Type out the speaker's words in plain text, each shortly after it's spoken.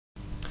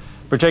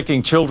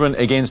Protecting children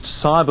against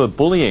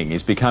cyberbullying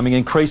is becoming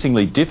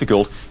increasingly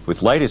difficult,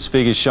 with latest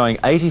figures showing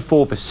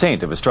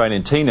 84% of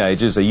Australian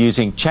teenagers are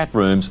using chat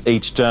rooms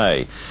each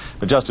day.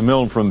 But Justin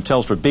Milne from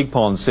Telstra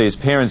BigPond says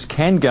parents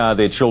can guard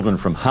their children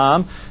from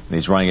harm, and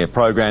he's running a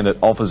program that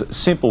offers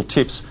simple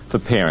tips for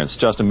parents.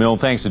 Justin Milne,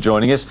 thanks for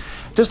joining us.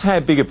 Just how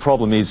big a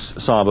problem is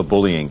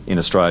cyberbullying in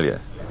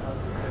Australia?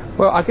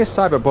 Well, I guess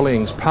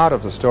cyberbullying is part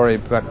of the story,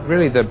 but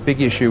really the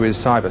big issue is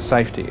cyber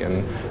safety.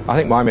 And I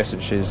think my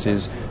message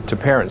is to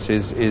parents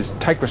is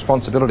take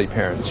responsibility,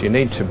 parents. You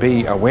need to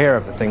be aware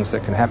of the things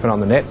that can happen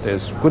on the net.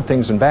 There's good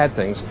things and bad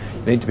things.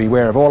 You need to be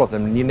aware of all of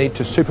them. And you need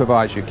to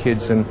supervise your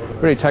kids and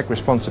really take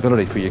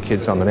responsibility for your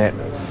kids on the net.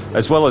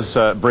 As well as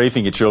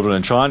briefing your children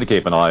and trying to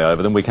keep an eye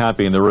over them, we can't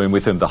be in the room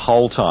with them the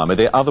whole time. Are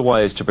there other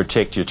ways to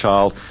protect your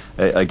child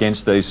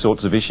against these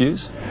sorts of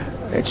issues?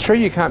 It's true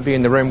you can't be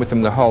in the room with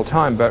them the whole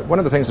time, but one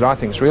of the things that I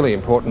think is really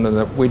important and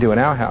that we do in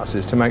our house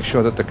is to make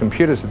sure that the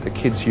computers that the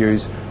kids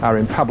use are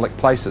in public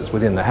places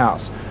within the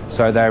house.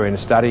 So they're in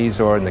studies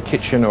or in the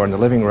kitchen or in the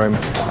living room.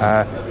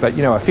 But,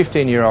 you know, a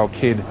 15-year-old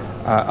kid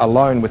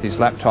alone with his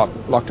laptop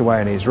locked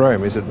away in his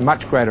room is at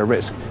much greater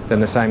risk than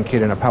the same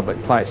kid in a public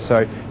place.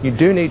 So you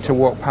do need to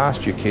walk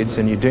past your kids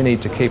and you do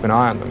need to keep an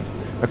eye on them.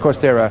 Of course,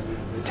 there are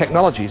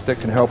technologies that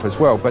can help as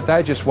well, but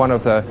they're just one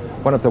of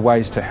the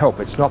ways to help.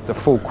 It's not the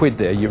full quid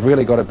there. You've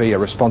really got to be a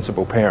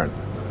responsible parent.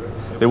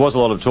 There was a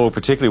lot of talk,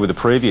 particularly with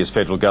the previous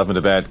federal government,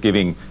 about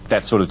giving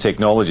that sort of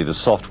technology, the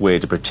software,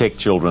 to protect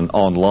children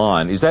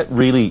online. Is that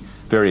really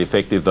very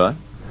effective, though?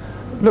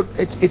 Look,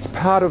 it's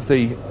part of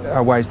the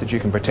ways that you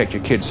can protect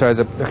your kids. So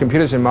the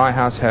computers in my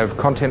house have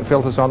content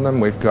filters on them.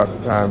 We've got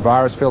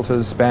virus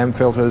filters, spam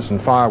filters and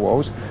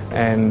firewalls,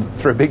 and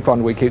through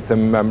BigPond we keep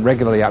them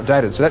regularly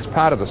updated. So that's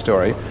part of the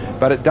story,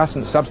 but it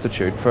doesn't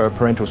substitute for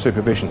parental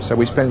supervision. So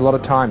we spend a lot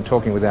of time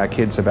talking with our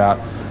kids about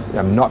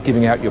not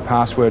giving out your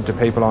password to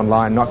people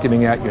online, not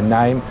giving out your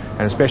name,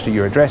 and especially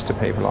your address to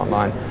people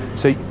online.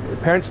 So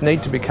parents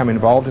need to become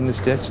involved in this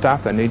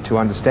stuff. They need to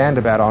understand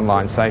about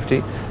online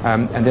safety,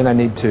 and then they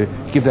need to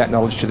give that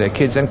knowledge to their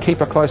kids and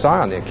keep a close eye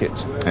on their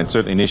kids. And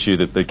certainly an issue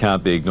that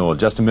can't be ignored.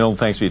 Justin Milne,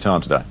 thanks for your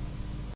time today.